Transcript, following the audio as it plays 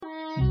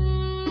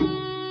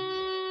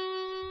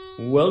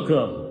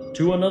Welcome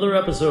to another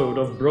episode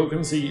of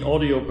BrokenSea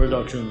Audio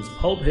Productions'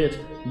 pulp hit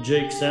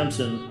Jake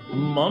Sampson,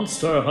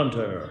 Monster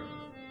Hunter.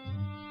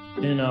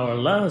 In our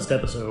last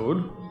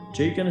episode,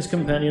 Jake and his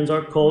companions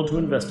are called to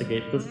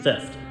investigate the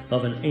theft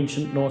of an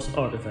ancient Norse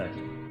artifact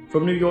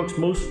from New York's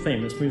most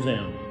famous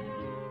museum.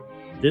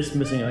 This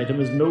missing item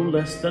is no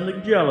less than the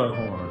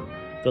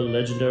Gjallarhorn, the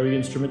legendary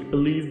instrument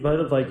believed by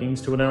the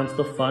Vikings to announce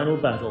the final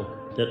battle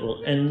that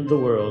will end the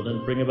world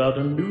and bring about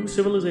a new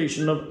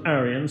civilization of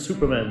Aryan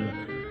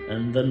supermen.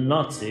 And the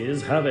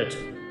Nazis have it.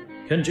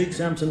 Can Jake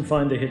Sampson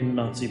find the hidden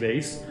Nazi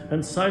base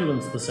and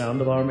silence the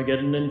sound of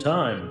Armageddon in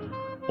time?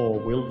 Or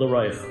will the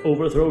Reich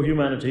overthrow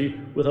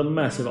humanity with a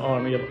massive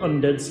army of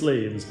undead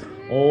slaves,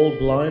 all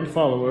blind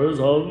followers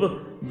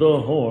of the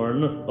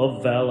Horn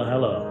of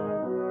Valhalla?